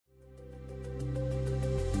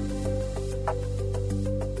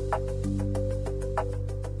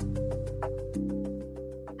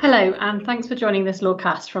Hello, and thanks for joining this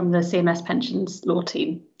Lawcast from the CMS Pensions Law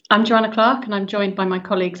team. I'm Joanna Clark, and I'm joined by my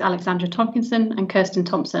colleagues Alexandra Tomkinson and Kirsten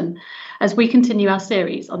Thompson as we continue our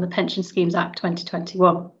series on the Pension Schemes Act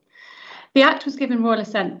 2021. The Act was given royal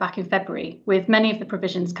assent back in February, with many of the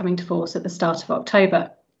provisions coming to force at the start of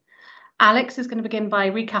October. Alex is going to begin by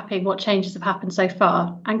recapping what changes have happened so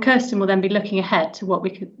far, and Kirsten will then be looking ahead to what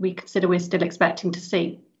we consider we're still expecting to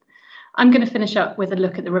see. I'm going to finish up with a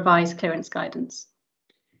look at the revised clearance guidance.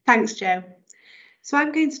 Thanks, Jo. So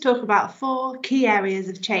I'm going to talk about 4 key areas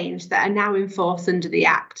of change that are now in force under the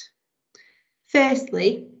Act.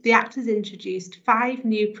 Firstly, the Act has introduced 5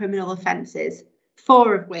 new criminal offences,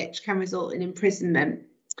 4 of which can result in imprisonment.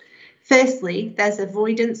 Firstly, there's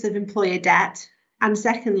avoidance of employer debt, and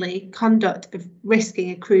secondly, conduct of risking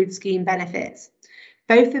accrued scheme benefits.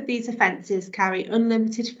 Both of these offences carry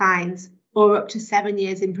unlimited fines or up to 7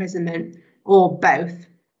 years imprisonment, or both.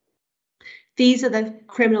 These are the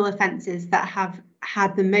criminal offences that have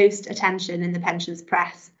had the most attention in the pensions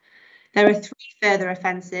press. There are 3 further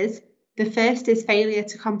offences. The first is failure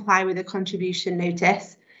to comply with a contribution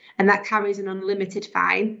notice, and that carries an unlimited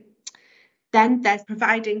fine. Then there's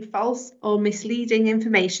providing false or misleading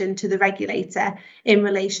information to the regulator in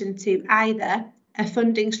relation to either a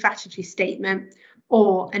funding strategy statement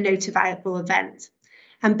or a notifiable event.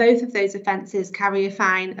 And both of those offences carry a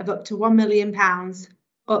fine of up to £1 million,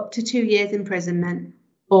 up to 2 years imprisonment,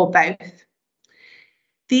 or both.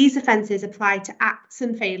 These offences apply to acts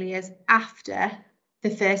and failures after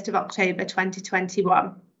the 1st of October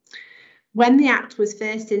 2021. When the Act was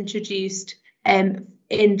first introduced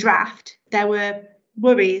in draft, there were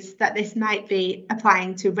worries that this might be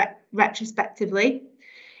applying to retrospectively.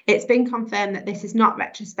 It's been confirmed that this is not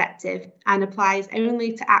retrospective and applies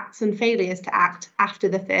only to acts and failures to act after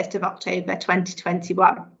the 1st of October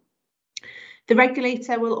 2021. The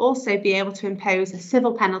regulator will also be able to impose a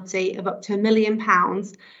civil penalty of up to £1 million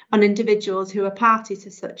on individuals who are party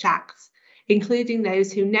to such acts, including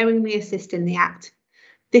those who knowingly assist in the act.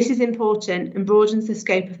 This is important and broadens the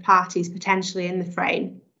scope of parties potentially in the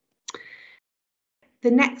frame.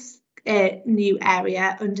 The next new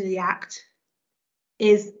area under the Act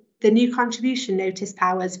is the new contribution notice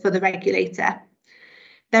powers for the regulator.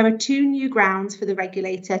 There are 2 new grounds for the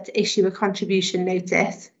regulator to issue a contribution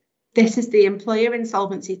notice. This is the employer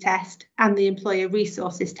insolvency test and the employer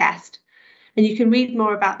resources test. And you can read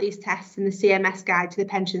more about these tests in the CMS Guide to the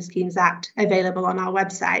Pension Schemes Act available on our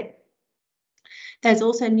website. There's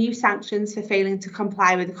also new sanctions for failing to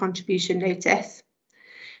comply with a contribution notice.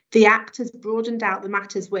 The Act has broadened out the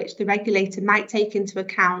matters which the regulator might take into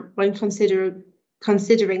account when considering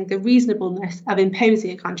the reasonableness of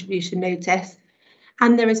imposing a contribution notice,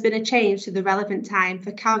 and there has been a change to the relevant time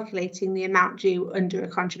for calculating the amount due under a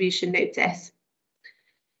contribution notice.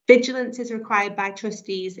 Vigilance is required by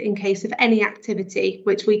trustees in case of any activity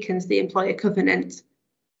which weakens the employer covenant.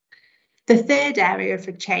 The third area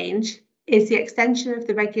for change is the extension of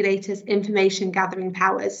the regulator's information gathering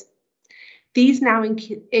powers. These now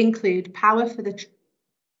include power for the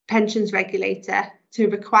pensions regulator to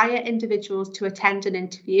require individuals to attend an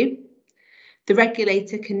interview. The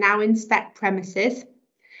regulator can now inspect premises,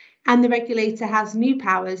 and the regulator has new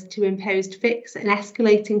powers to impose fixed and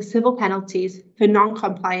escalating civil penalties for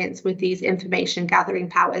non-compliance with these information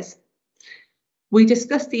gathering powers. We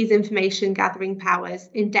discussed these information gathering powers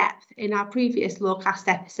in depth in our previous Lawcast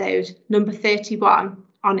episode, number 31,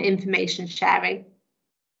 on information sharing.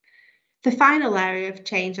 The final area of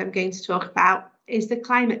change I'm going to talk about is the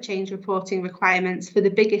climate change reporting requirements for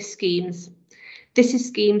the biggest schemes. This is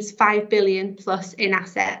schemes 5 billion plus in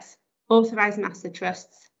assets, authorised master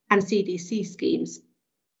trusts and CDC schemes.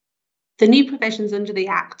 The new provisions under the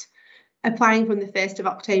Act, applying from the 1st of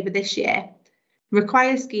October this year,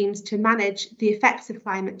 require schemes to manage the effects of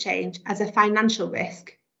climate change as a financial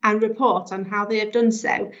risk and report on how they have done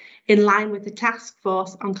so in line with the Task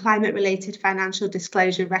Force on Climate-Related Financial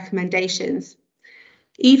Disclosure recommendations.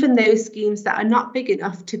 Even those schemes that are not big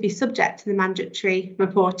enough to be subject to the mandatory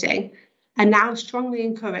reporting are now strongly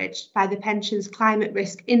encouraged by the Pensions Climate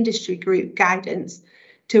Risk Industry Group guidance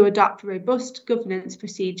to adopt robust governance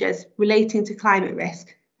procedures relating to climate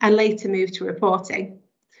risk and later move to reporting.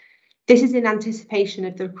 This is in anticipation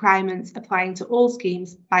of the requirements applying to all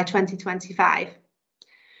schemes by 2025.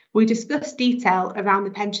 We discussed detail around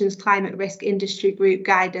the Pensions Climate Risk Industry Group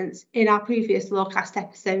guidance in our previous Lawcast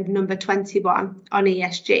episode number 21 on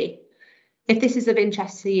ESG. If this is of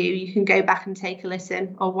interest to you, you can go back and take a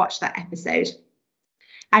listen or watch that episode.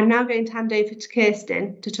 I'm now going to hand over to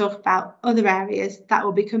Kirsten to talk about other areas that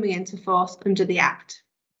will be coming into force under the Act.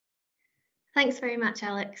 Thanks very much,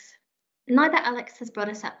 Alex. Now that Alex has brought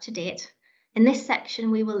us up to date, In this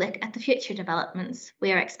section, we will look at the future developments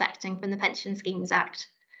we are expecting from the Pension Schemes Act.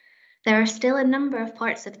 There are still a number of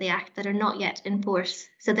parts of the Act that are not yet in force,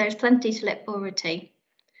 so there's plenty to look forward to.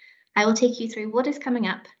 I will take you through what is coming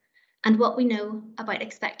up and what we know about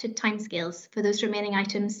expected timescales for those remaining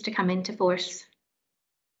items to come into force.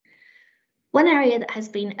 One area that has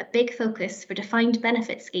been a big focus for defined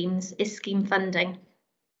benefit schemes is scheme funding.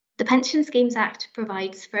 The Pension Schemes Act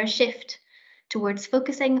provides for a shift towards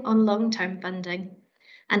focusing on long-term funding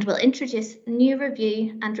and will introduce new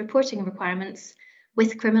review and reporting requirements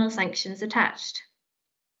with criminal sanctions attached.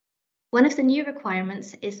 One of the new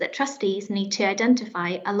requirements is that trustees need to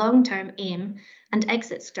identify a long-term aim and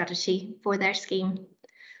exit strategy for their scheme.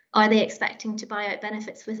 Are they expecting to buy out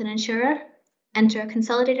benefits with an insurer, enter a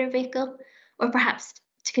consolidator vehicle, or perhaps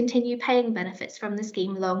to continue paying benefits from the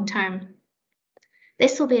scheme long-term?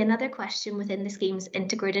 This will be another question within the scheme's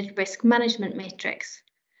integrated risk management matrix,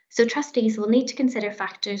 so trustees will need to consider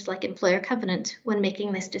factors like employer covenant when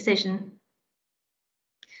making this decision.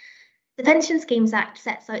 The Pension Schemes Act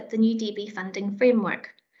sets out the new DB funding framework,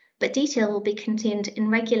 but detail will be contained in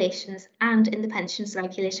regulations and in the Pensions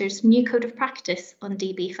Regulator's new code of practice on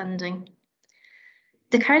DB funding.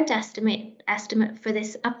 The current estimate for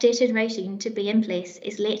this updated regime to be in place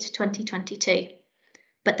is late 2022.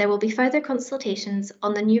 But there will be further consultations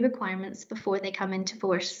on the new requirements before they come into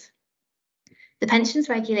force. The Pensions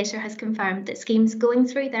Regulator has confirmed that schemes going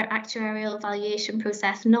through their actuarial valuation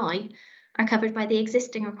process now are covered by the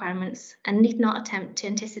existing requirements and need not attempt to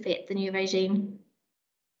anticipate the new regime.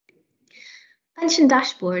 Pension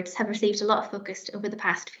dashboards have received a lot of focus over the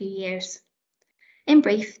past few years. In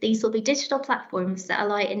brief, these will be digital platforms that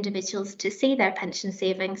allow individuals to see their pension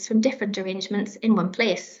savings from different arrangements in one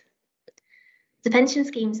place. The Pension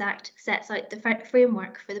Schemes Act sets out the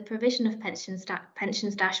framework for the provision of pensions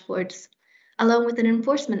dashboards, along with an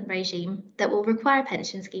enforcement regime that will require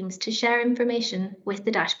pension schemes to share information with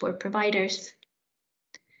the dashboard providers.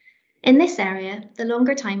 In this area, the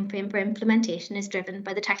longer timeframe for implementation is driven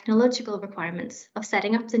by the technological requirements of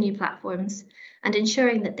setting up the new platforms and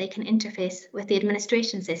ensuring that they can interface with the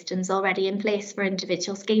administration systems already in place for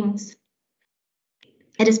individual schemes.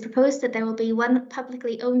 It is proposed that there will be one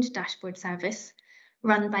publicly owned dashboard service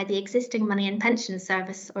run by the existing Money and Pensions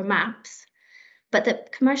Service, or MAPS, but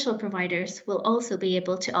that commercial providers will also be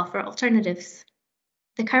able to offer alternatives.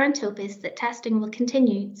 The current hope is that testing will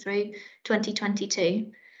continue through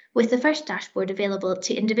 2022, with the first dashboard available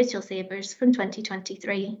to individual savers from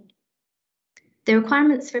 2023. The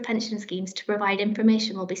requirements for pension schemes to provide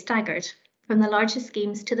information will be staggered, from the largest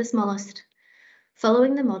schemes to the smallest,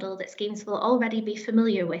 following the model that schemes will already be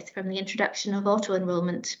familiar with from the introduction of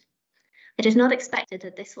auto-enrolment. It is not expected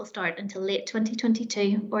that this will start until late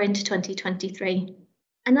 2022 or into 2023.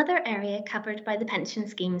 Another area covered by the Pension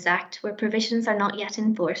Schemes Act where provisions are not yet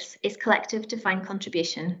in force is collective defined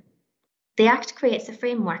contribution. The Act creates a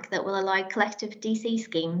framework that will allow collective DC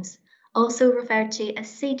schemes, also referred to as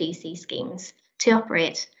CDC schemes, to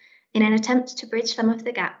operate in an attempt to bridge some of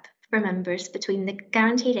the gap for members between the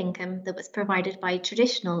guaranteed income that was provided by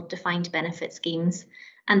traditional defined benefit schemes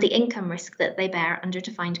and the income risk that they bear under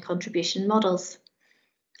defined contribution models.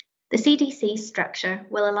 The CDC structure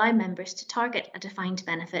will allow members to target a defined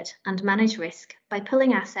benefit and manage risk by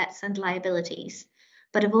pooling assets and liabilities,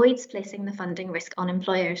 but avoids placing the funding risk on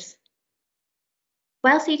employers.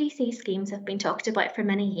 While CDC schemes have been talked about for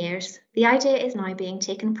many years, the idea is now being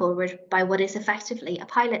taken forward by what is effectively a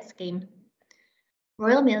pilot scheme.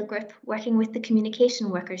 Royal Mail Group, working with the Communication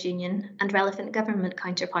Workers Union and relevant government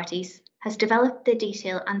counterparties, has developed the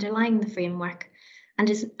detail underlying the framework and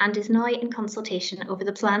is now in consultation over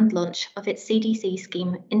the planned launch of its CDC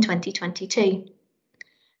scheme in 2022.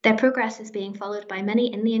 Their progress is being followed by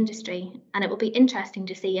many in the industry, and it will be interesting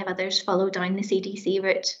to see if others follow down the CDC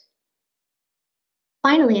route.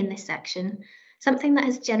 Finally, in this section, something that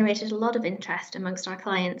has generated a lot of interest amongst our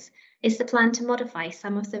clients is the plan to modify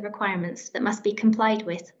some of the requirements that must be complied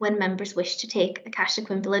with when members wish to take a cash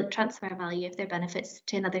equivalent transfer value of their benefits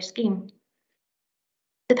to another scheme.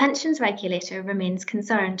 The Pensions Regulator remains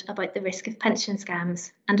concerned about the risk of pension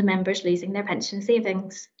scams and members losing their pension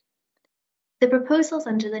savings. The proposals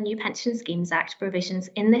under the new Pension Schemes Act provisions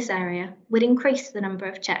in this area would increase the number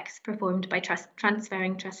of checks performed by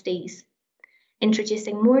transferring trustees,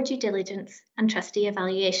 introducing more due diligence and trustee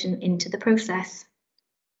evaluation into the process.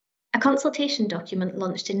 A consultation document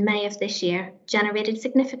launched in May of this year generated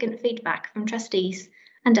significant feedback from trustees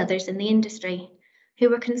and others in the industry, who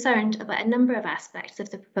were concerned about a number of aspects of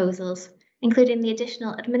the proposals, including the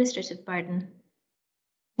additional administrative burden.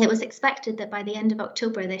 It was expected that by the end of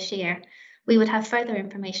October this year, we would have further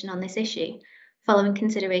information on this issue, following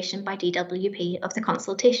consideration by DWP of the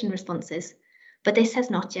consultation responses, but this has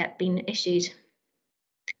not yet been issued.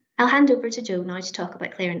 I'll hand over to Jo now to talk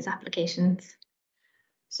about clearance applications.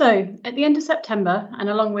 So, at the end of September, and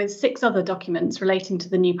along with 6 other documents relating to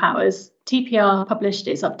the new powers, TPR published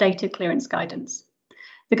its updated clearance guidance.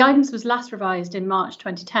 The guidance was last revised in March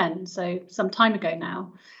 2010, so some time ago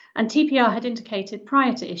now, and TPR had indicated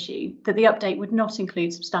prior to issue that the update would not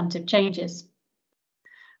include substantive changes.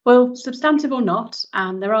 Well, substantive or not,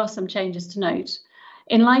 and there are some changes to note,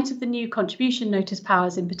 in light of the new contribution notice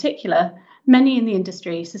powers in particular, many in the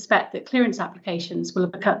industry suspect that clearance applications will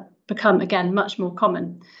become again much more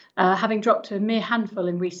common, having dropped to a mere handful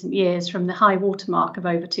in recent years from the high watermark of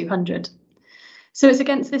over 200. So it's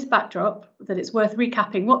against this backdrop that it's worth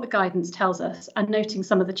recapping what the guidance tells us and noting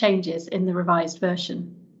some of the changes in the revised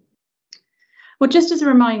version. Well, just as a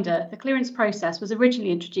reminder, the clearance process was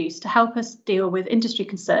originally introduced to help us deal with industry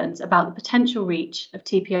concerns about the potential reach of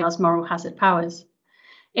TPR's moral hazard powers.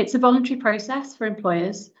 It's a voluntary process for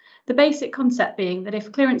employers, the basic concept being that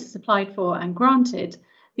if clearance is applied for and granted,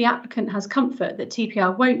 the applicant has comfort that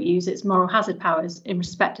TPR won't use its moral hazard powers in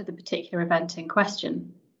respect of the particular event in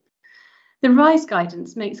question. The revised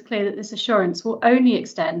guidance makes clear that this assurance will only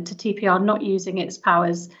extend to TPR not using its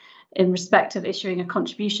powers in respect of issuing a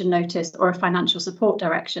contribution notice or a financial support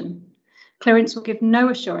direction. Clearance will give no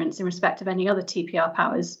assurance in respect of any other TPR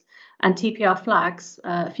powers, and TPR flags,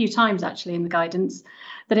 a few times actually in the guidance,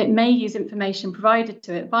 that it may use information provided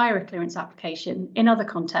to it via a clearance application in other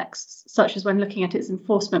contexts, such as when looking at its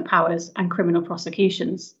enforcement powers and criminal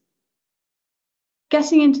prosecutions.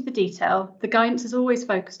 Getting into the detail, the guidance is always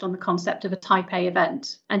focused on the concept of a Type A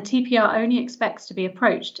event, and TPR only expects to be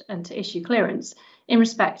approached and to issue clearance in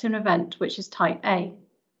respect of an event which is Type A.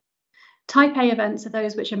 Type A events are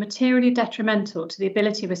those which are materially detrimental to the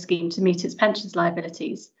ability of a scheme to meet its pensions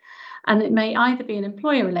liabilities, and it may either be an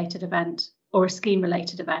employer-related event or a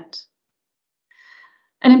scheme-related event.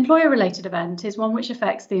 An employer-related event is one which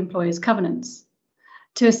affects the employer's covenants.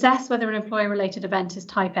 To assess whether an employer-related event is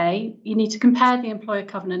Type A, you need to compare the employer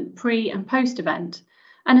covenant pre- and post-event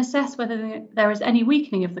and assess whether there is any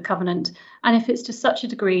weakening of the covenant and if it's to such a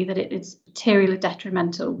degree that it is materially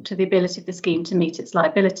detrimental to the ability of the scheme to meet its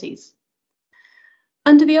liabilities.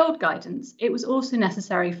 Under the old guidance, it was also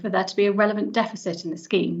necessary for there to be a relevant deficit in the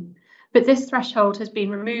scheme, but this threshold has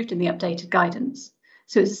been removed in the updated guidance,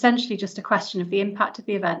 so it's essentially just a question of the impact of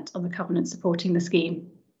the event on the covenant supporting the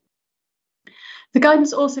scheme. The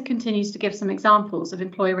guidance also continues to give some examples of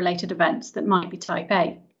employer-related events that might be Type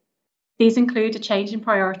A. These include a change in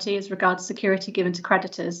priority as regards security given to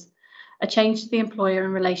creditors, a change to the employer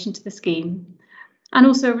in relation to the scheme, and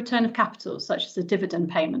also a return of capital, such as a dividend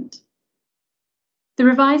payment. The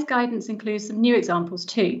revised guidance includes some new examples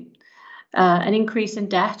too, an increase in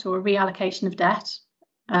debt or a reallocation of debt.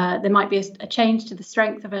 There might be a change to the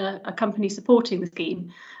strength of a company supporting the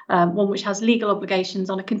scheme, one which has legal obligations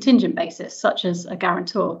on a contingent basis, such as a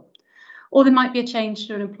guarantor. Or there might be a change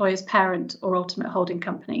to an employer's parent or ultimate holding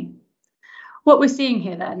company. What we're seeing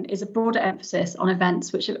here then is a broader emphasis on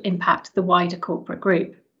events which impact the wider corporate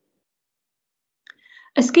group.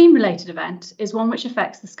 A scheme-related event is one which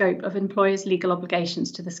affects the scope of employers' legal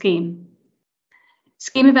obligations to the scheme.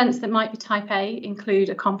 Scheme events that might be Type A include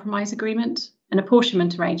a compromise agreement, an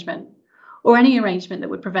apportionment arrangement, or any arrangement that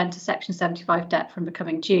would prevent a Section 75 debt from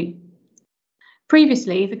becoming due.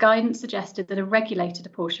 Previously, the guidance suggested that a regulated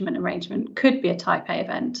apportionment arrangement could be a Type A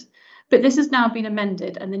event, but this has now been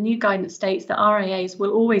amended and the new guidance states that RAAs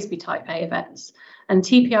will always be Type A events, and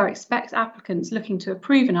TPR expects applicants looking to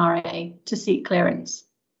approve an RAA to seek clearance.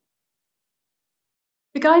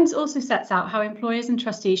 The guidance also sets out how employers and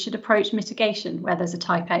trustees should approach mitigation where there's a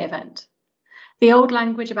Type A event. The old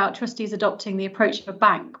language about trustees adopting the approach of a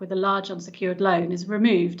bank with a large unsecured loan is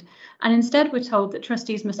removed, and instead we're told that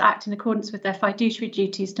trustees must act in accordance with their fiduciary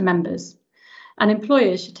duties to members, and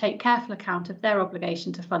employers should take careful account of their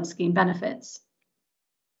obligation to fund scheme benefits.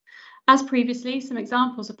 As previously, some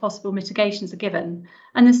examples of possible mitigations are given,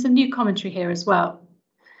 and there's some new commentary here as well.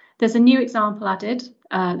 There's a new example added,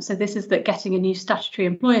 so this is that getting a new statutory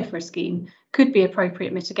employer for a scheme could be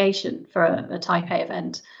appropriate mitigation for a Type A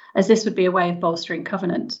event, as this would be a way of bolstering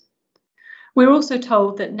covenant. We're also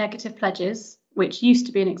told that negative pledges, which used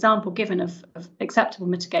to be an example given of acceptable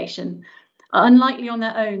mitigation, are unlikely on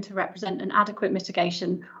their own to represent an adequate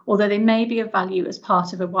mitigation, although they may be of value as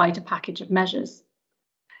part of a wider package of measures.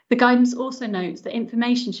 The guidance also notes that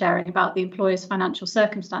information sharing about the employer's financial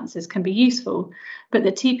circumstances can be useful, but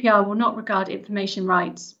that TPR will not regard information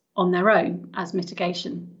rights on their own as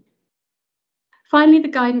mitigation. Finally, the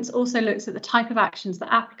guidance also looks at the type of actions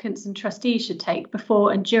that applicants and trustees should take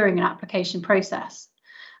before and during an application process,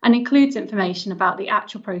 and includes information about the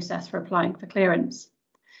actual process for applying for clearance.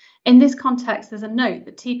 In this context, there's a note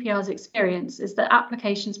that TPR's experience is that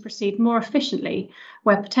applications proceed more efficiently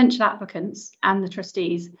where potential applicants and the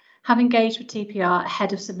trustees have engaged with TPR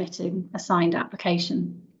ahead of submitting a signed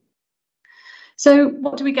application. So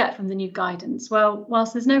what do we get from the new guidance? Well,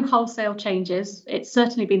 whilst there's no wholesale changes, it's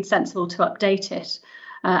certainly been sensible to update it.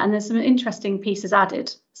 And there's some interesting pieces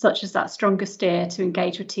added, such as that stronger steer to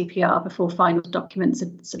engage with TPR before final documents are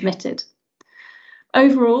submitted.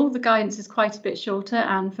 Overall, the guidance is quite a bit shorter,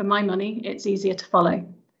 and for my money, it's easier to follow.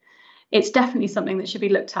 It's definitely something that should be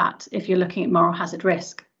looked at if you're looking at moral hazard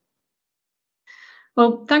risk.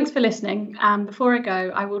 Well, thanks for listening. Before I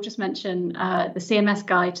go, I will just mention the CMS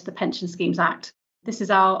Guide to the Pension Schemes Act. This is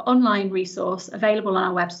our online resource available on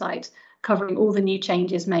our website, covering all the new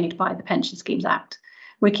changes made by the Pension Schemes Act.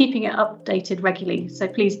 We're keeping it updated regularly, so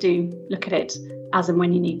please do look at it as and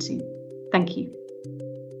when you need to. Thank you.